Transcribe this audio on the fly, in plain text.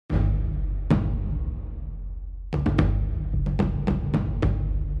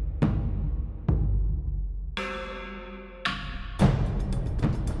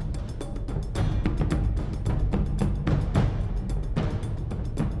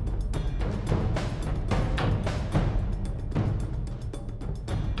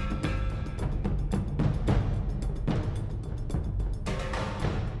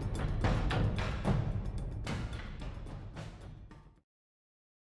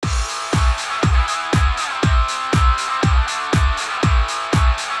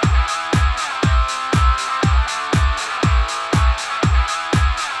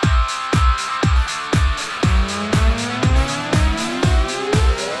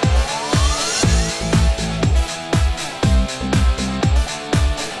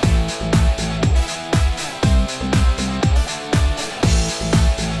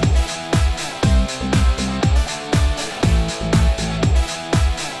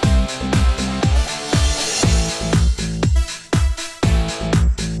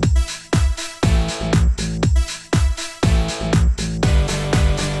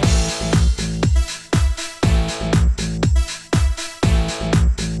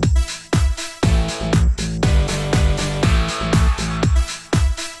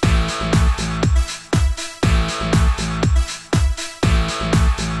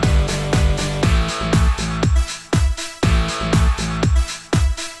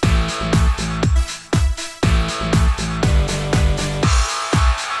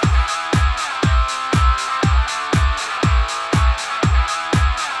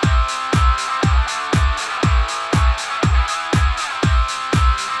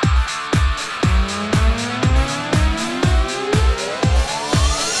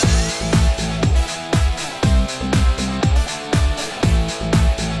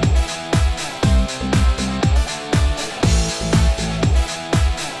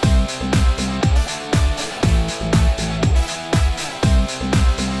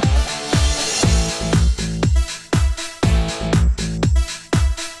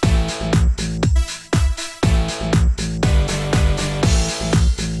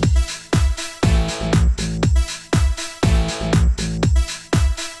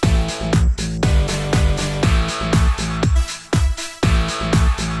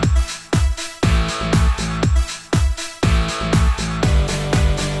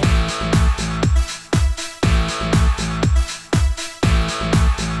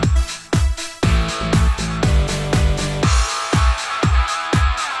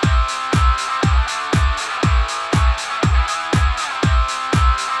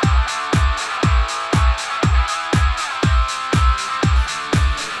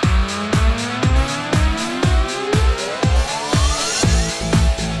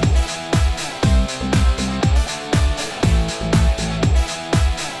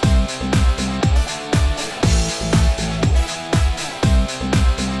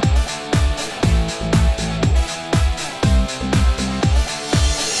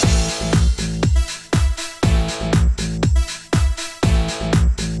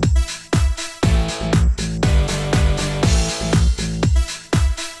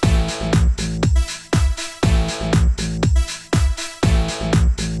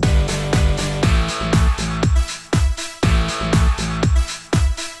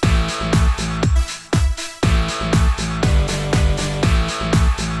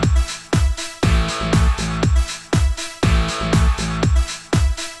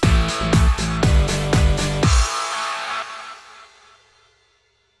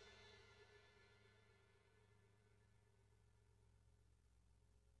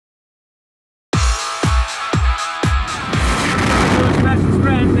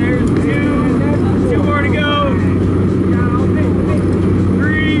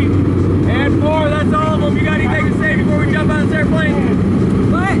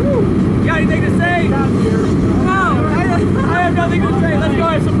Nothing to say. Let's go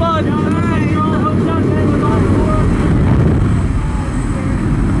have some fun.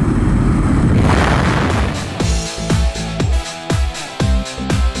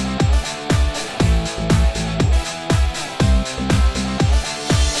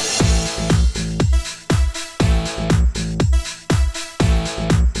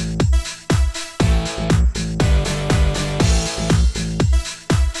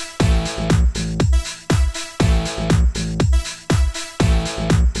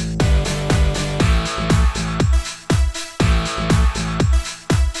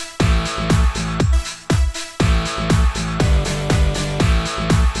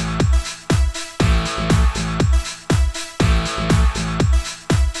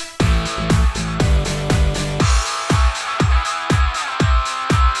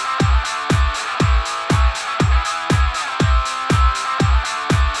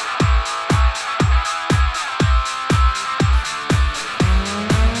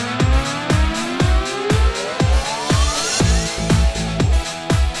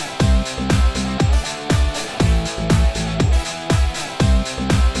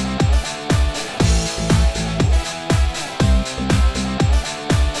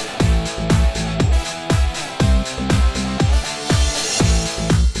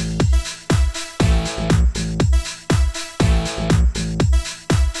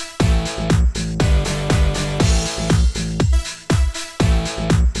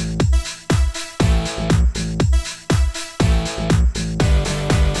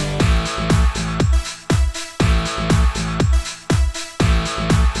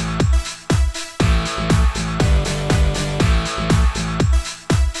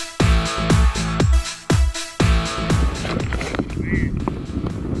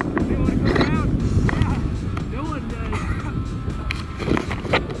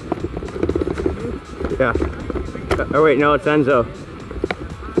 Yeah. Oh wait, no, it's Enzo.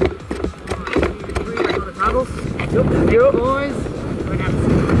 Yep. Boys.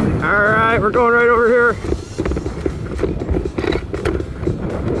 Alright, we're going right over here.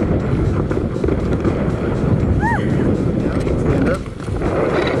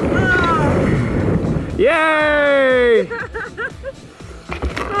 Yay!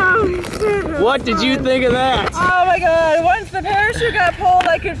 What did you think of that? Oh my god, once the parachute got pulled,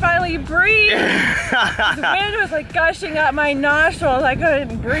 I could finally breathe. The wind was like gushing up my nostrils. I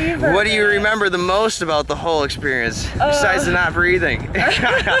couldn't breathe. What do you remember the most about the whole experience, besides the not breathing? Just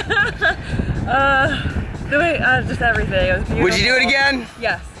everything. It was beautiful. Would you do it again?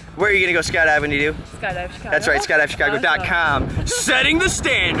 Yes. Where are you going to go skydiving to do? Skydive Chicago. That's right, skydivechchicago.com. Awesome. Setting the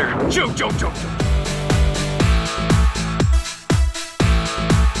standard. Joke, joke, joke, joke.